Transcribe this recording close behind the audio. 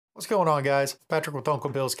What's going on, guys? Patrick with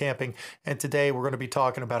Uncle Bill's Camping, and today we're going to be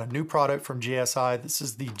talking about a new product from GSI. This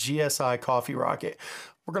is the GSI Coffee Rocket.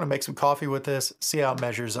 We're going to make some coffee with this, see how it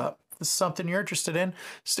measures up. If this is something you're interested in,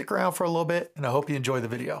 stick around for a little bit, and I hope you enjoy the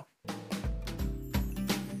video.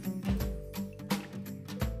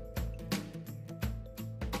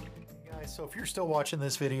 Guys, so if you're still watching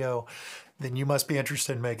this video, then you must be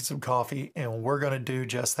interested in making some coffee, and we're going to do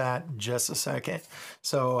just that in just a second.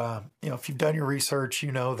 So, if you've done your research,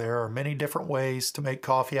 you know there are many different ways to make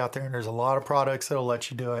coffee out there, and there's a lot of products that'll let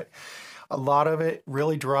you do it. A lot of it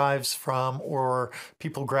really derives from, or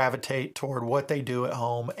people gravitate toward what they do at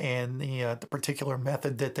home and the particular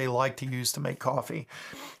method that they like to use to make coffee.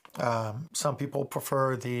 Some people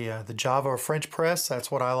prefer the Java or French press.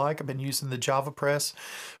 That's what I like. I've been using the Java press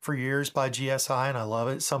for years by GSI, and I love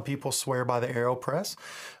it. Some people swear by the AeroPress.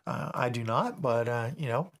 I do not, but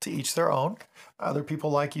to each their own. Other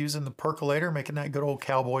people like using the percolator, making that good old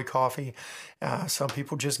cowboy coffee. Some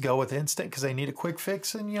people just go with instant because they need a quick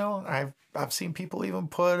fix, and I've seen people even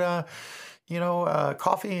put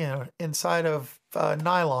coffee inside of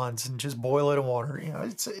nylons and just boil it in water.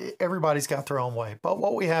 Everybody's got their own way. But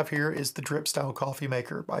what we have here is the drip style coffee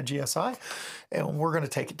maker by GSI, and we're going to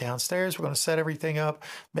take it downstairs. We're going to set everything up,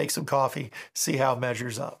 make some coffee, see how it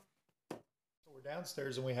measures up. So we're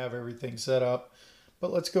downstairs and we have everything set up,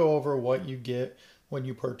 but let's go over what you get when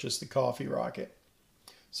you purchase the Coffee Rocket.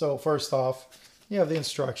 So first off, you have the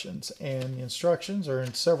instructions, and the instructions are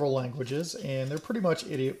in several languages, and they're pretty much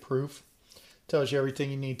idiot proof. Tells you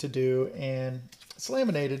everything you need to do, and it's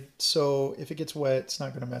laminated, so if it gets wet, it's not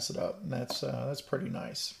going to mess it up, and that's pretty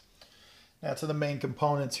nice. Now to the main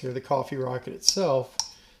components here, the Coffee Rocket itself.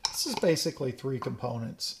 This is basically three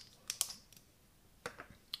components.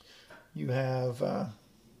 You have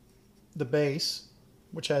the base,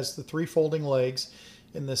 which has the three folding legs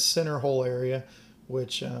in this center hole area,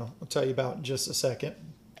 which I'll tell you about in just a second.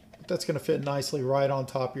 But that's going to fit nicely right on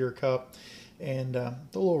top of your cup, and the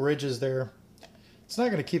little ridges there, it's not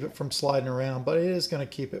going to keep it from sliding around, but it is going to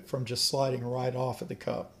keep it from just sliding right off of the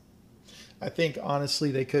cup. I think,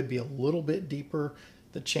 honestly, they could be a little bit deeper.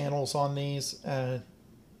 The channels on these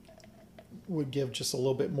would give just a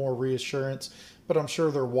little bit more reassurance, but I'm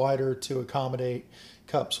sure they're wider to accommodate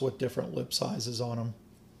cups with different lip sizes on them.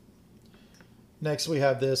 Next, we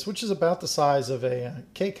have this, which is about the size of a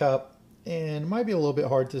K-cup, and it might be a little bit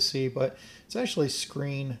hard to see, but it's actually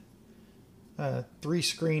three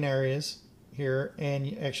screen areas here, and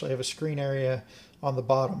you actually have a screen area on the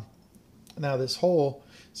bottom. Now this hole,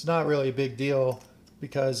 it's not really a big deal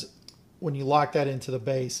because when you lock that into the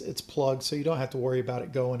base, it's plugged, so you don't have to worry about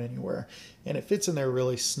it going anywhere, and it fits in there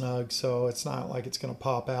really snug, so it's not like it's going to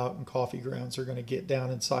pop out and coffee grounds are going to get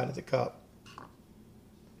down inside of the cup.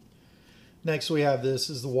 Next, we have this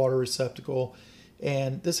is the water receptacle,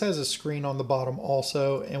 and this has a screen on the bottom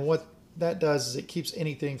also, and what that does is it keeps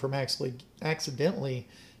anything from actually accidentally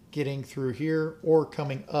getting through here or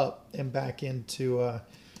coming up and back into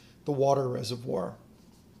the water reservoir.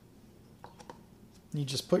 You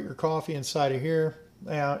just put your coffee inside of here.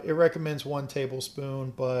 Now, it recommends 1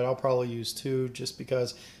 tablespoon, but I'll probably use 2 just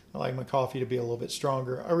because I like my coffee to be a little bit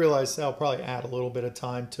stronger. I realize I'll probably add a little bit of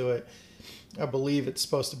time to it. I believe it's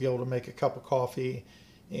supposed to be able to make a cup of coffee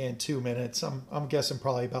in 2 minutes. I'm guessing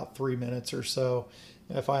probably about 3 minutes or so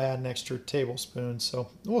if I add an extra tablespoon. So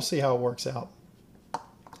we'll see how it works out.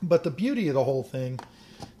 But the beauty of the whole thing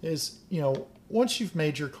is, once you've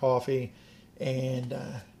made your coffee and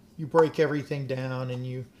you break everything down and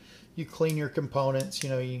you clean your components,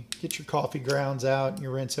 you get your coffee grounds out and you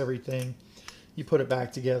rinse everything, you put it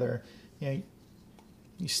back together. You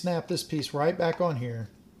snap this piece right back on here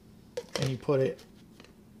and you put it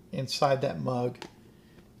inside that mug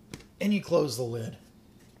and you close the lid.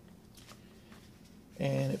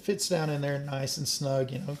 And it fits down in there nice and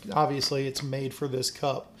snug. Obviously it's made for this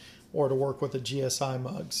cup or to work with a GSI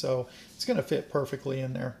mug, so it's going to fit perfectly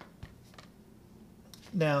in there.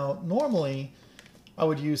 Now, normally I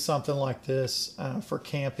would use something like this for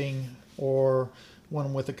camping or when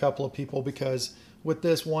I'm with a couple of people, because with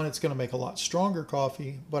this one, it's going to make a lot stronger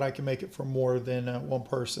coffee, but I can make it for more than one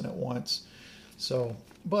person at once. So,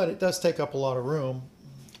 but it does take up a lot of room.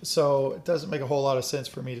 So it doesn't make a whole lot of sense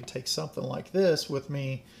for me to take something like this with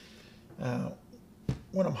me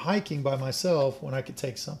when I'm hiking by myself, when I could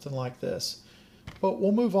take something like this. But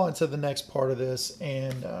we'll move on to the next part of this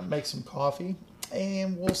and make some coffee,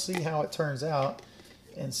 and we'll see how it turns out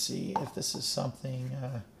and see if this is something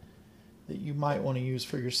that you might want to use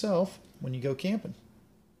for yourself when you go camping.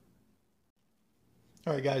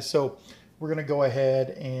 All right, guys, so we're going to go ahead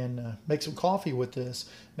and make some coffee with this.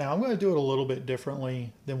 Now I'm going to do it a little bit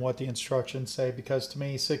differently than what the instructions say, because to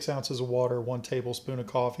me 6 ounces of water, 1 tablespoon of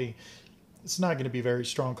coffee, it's not going to be very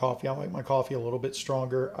strong coffee. I like my coffee a little bit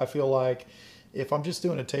stronger. I feel like if I'm just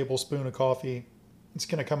doing a tablespoon of coffee, it's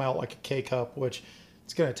going to come out like a K-cup, which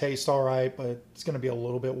it's going to taste all right, but it's going to be a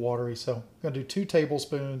little bit watery. So I'm going to do 2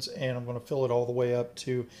 tablespoons, and I'm going to fill it all the way up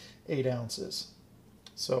to 8 ounces.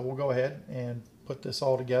 So we'll go ahead and put this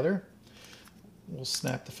all together. We'll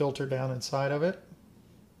snap the filter down inside of it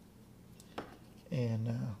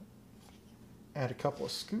and add a couple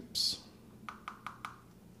of scoops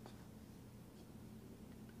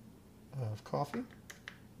of coffee.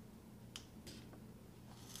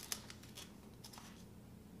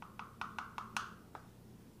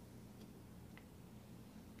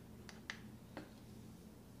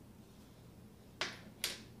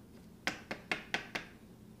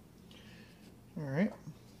 All right,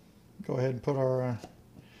 go ahead and put our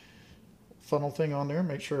funnel thing on there,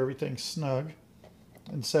 make sure everything's snug,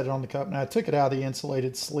 and set it on the cup. Now I took it out of the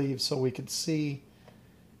insulated sleeve so we could see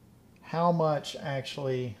how much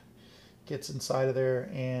actually gets inside of there,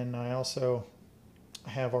 and I also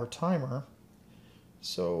have our timer,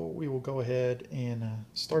 so we will go ahead and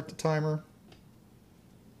start the timer,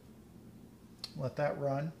 let that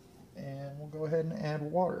run, and we'll go ahead and add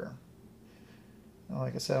water. Now,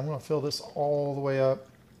 like I said, I'm going to fill this all the way up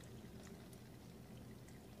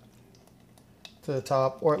to the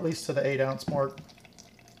top, or at least to the 8 ounce mark,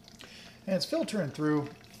 and it's filtering through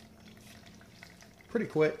pretty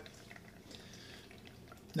quick.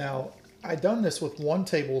 Now I done this with 1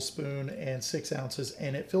 tablespoon and 6 ounces,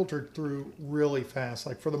 and it filtered through really fast.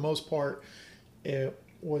 Like, for the most part, it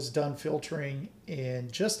was done filtering in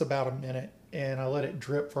just about a minute, and I let it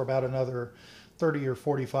drip for about another 30 or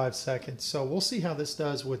 45 seconds. So we'll see how this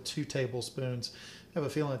does with 2 tablespoons. I have a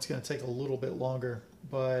feeling it's going to take a little bit longer,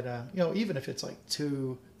 but you know, even if it's like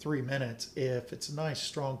 2-3 minutes, if it's a nice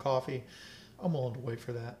strong coffee, I'm willing to wait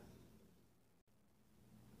for that.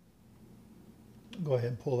 Go ahead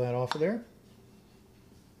and pull that off of there.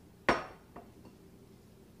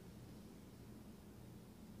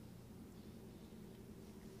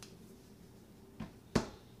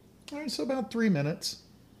 All right, so about 3 minutes.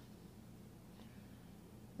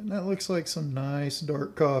 And that looks like some nice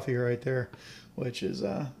dark coffee right there, which is,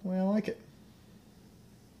 well, I like it.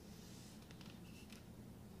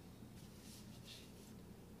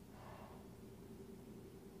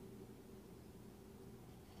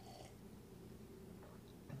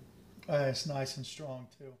 It's nice and strong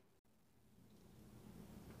too.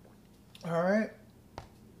 All right,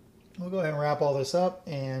 we'll go ahead and wrap all this up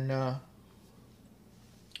and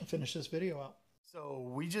finish this video out. So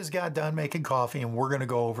we just got done making coffee, and we're going to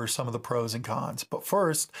go over some of the pros and cons. But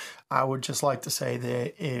first, I would just like to say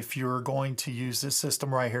that if you're going to use this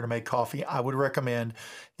system right here to make coffee, I would recommend,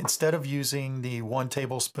 instead of using the 1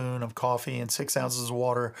 tablespoon of coffee and 6 ounces of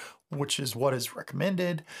water, which is what is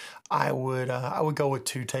recommended, I would go with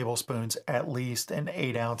 2 tablespoons at least and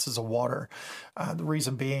 8 ounces of water. The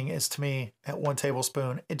reason being is, to me, at 1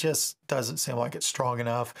 tablespoon, it just doesn't seem like it's strong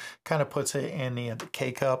enough. Kind of puts it in the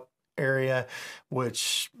K-cup area,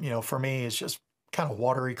 which, you know, for me is just kind of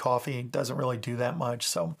watery coffee. Doesn't really do that much.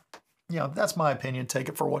 So, you know, that's my opinion. Take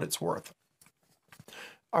it for what it's worth.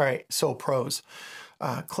 All right, so pros.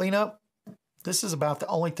 Cleanup. This is about the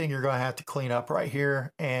only thing you're going to have to clean up right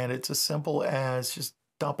here, and it's as simple as just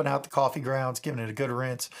dumping out the coffee grounds, giving it a good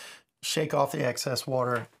rinse, shake off the excess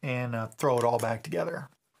water, and throw it all back together.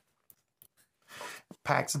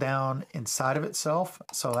 Packs down inside of itself,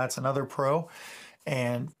 so that's another pro.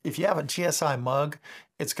 And if you have a GSI mug,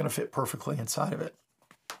 it's going to fit perfectly inside of it.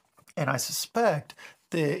 And I suspect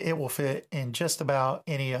that it will fit in just about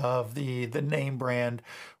any of the name brand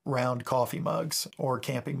round coffee mugs or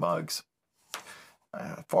camping mugs.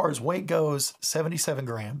 As far as weight goes, 77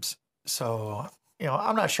 grams. So, you know,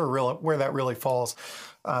 I'm not sure where that really falls.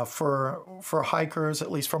 For hikers,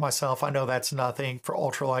 at least for myself, I know that's nothing. For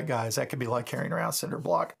ultralight guys, that could be like carrying around cinder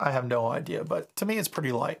block. I have no idea, but to me, it's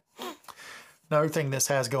pretty light. Another thing this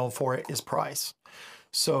has going for it is price.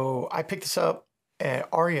 So I picked this up at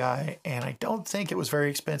REI, and I don't think it was very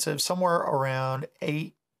expensive. Somewhere around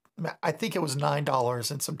I think it was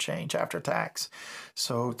 $9 and some change after tax.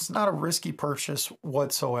 So it's not a risky purchase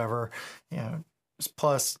whatsoever. You know,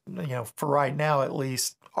 plus, you know, for right now at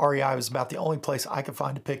least, REI was about the only place I could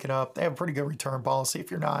find to pick it up. They have a pretty good return policy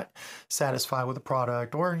if you're not satisfied with the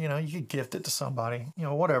product, or, you know, you could gift it to somebody, you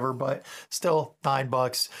know, whatever, but still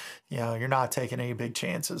 $9, you know, you're not taking any big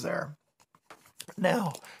chances there.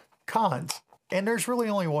 Now, cons, and there's really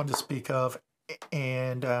only one to speak of,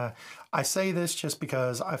 And I say this just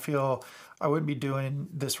because I feel I wouldn't be doing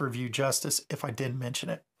this review justice if I didn't mention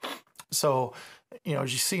it. So, you know,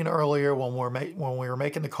 as you seen earlier when we were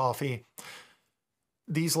making the coffee,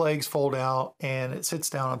 these legs fold out and it sits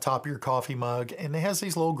down on top of your coffee mug, and it has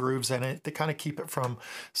these little grooves in it that kind of keep it from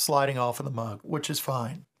sliding off of the mug, which is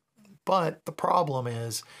fine. But the problem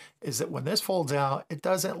is that when this folds out, it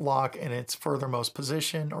doesn't lock in its furthermost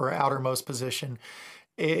position or outermost position.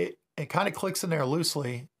 It kind of clicks in there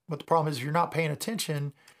loosely, but the problem is if you're not paying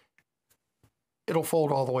attention, it'll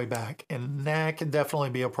fold all the way back, and that can definitely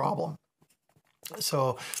be a problem.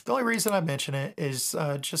 So the only reason I mention it is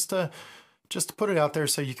just to put it out there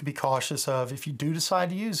so you can be cautious of, if you do decide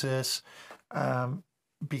to use this,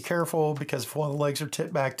 be careful, because if one of the legs are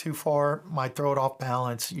tipped back too far, might throw it off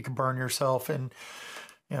balance. You can burn yourself, and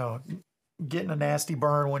you know, getting a nasty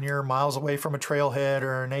burn when you're miles away from a trailhead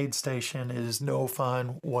or an aid station is no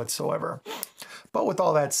fun whatsoever. But with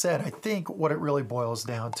all that said, I think what it really boils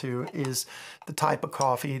down to is the type of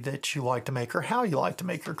coffee that you like to make or how you like to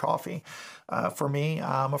make your coffee. For me,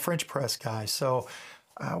 I'm a French press guy, so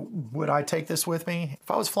would I take this with me?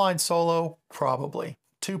 If I was flying solo, probably.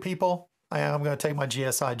 2 people, I'm going to take my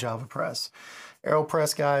GSI Java Press.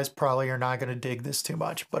 AeroPress guys probably are not going to dig this too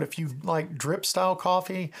much. But if you like drip style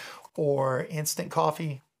coffee or instant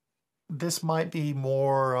coffee, this might be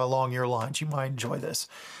more along your lines. You might enjoy this.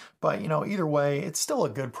 But, you know, either way, it's still a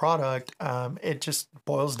good product. It just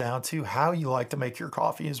boils down to how you like to make your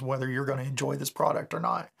coffee, is whether you're going to enjoy this product or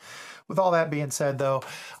not. With all that being said, though,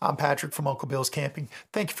 I'm Patrick from Uncle Bill's Camping.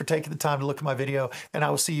 Thank you for taking the time to look at my video, and I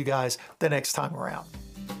will see you guys the next time around.